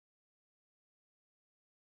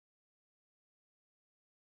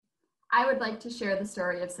I would like to share the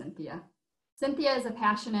story of Cynthia. Cynthia is a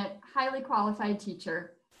passionate, highly qualified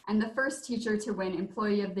teacher and the first teacher to win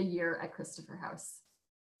Employee of the Year at Christopher House.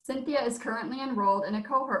 Cynthia is currently enrolled in a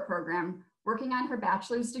cohort program working on her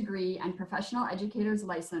bachelor's degree and professional educator's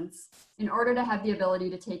license in order to have the ability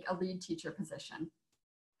to take a lead teacher position.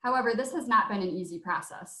 However, this has not been an easy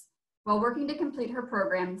process. While working to complete her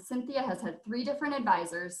program, Cynthia has had 3 different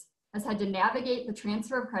advisors, has had to navigate the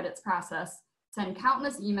transfer of credits process, send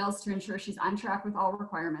countless emails to ensure she's on track with all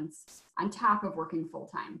requirements, on top of working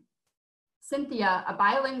full-time. Cynthia, a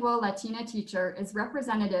bilingual Latina teacher, is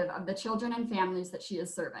representative of the children and families that she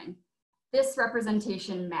is serving. This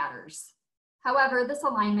representation matters. However, this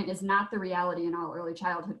alignment is not the reality in all early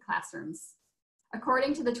childhood classrooms.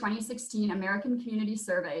 According to the 2016 American Community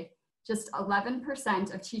Survey, just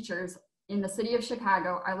 11% of teachers in the city of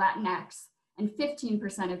Chicago are Latinx, and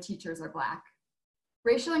 15% of teachers are Black.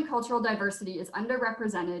 Racial and cultural diversity is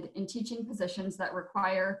underrepresented in teaching positions that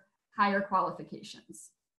require higher qualifications.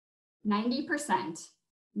 90%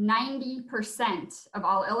 of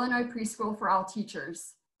all Illinois preschool for all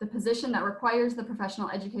teachers, the position that requires the professional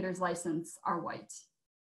educator's license, are white.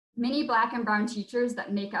 Many Black and brown teachers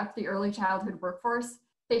that make up the early childhood workforce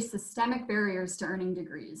face systemic barriers to earning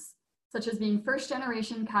degrees, such as being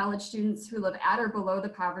first-generation college students who live at or below the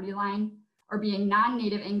poverty line, or being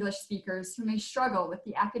non-native English speakers who may struggle with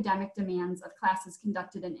the academic demands of classes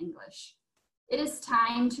conducted in English. It is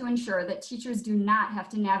time to ensure that teachers do not have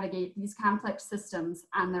to navigate these complex systems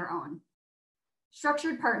on their own.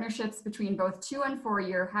 Structured partnerships between both 2- and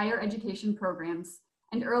 4-year higher education programs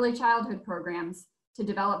and early childhood programs to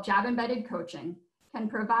develop job-embedded coaching can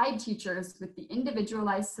provide teachers with the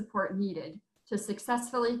individualized support needed to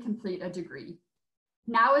successfully complete a degree.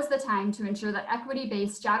 Now is the time to ensure that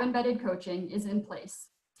equity-based job-embedded coaching is in place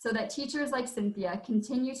so that teachers like Cynthia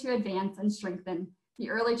continue to advance and strengthen the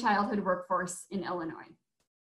early childhood workforce in Illinois.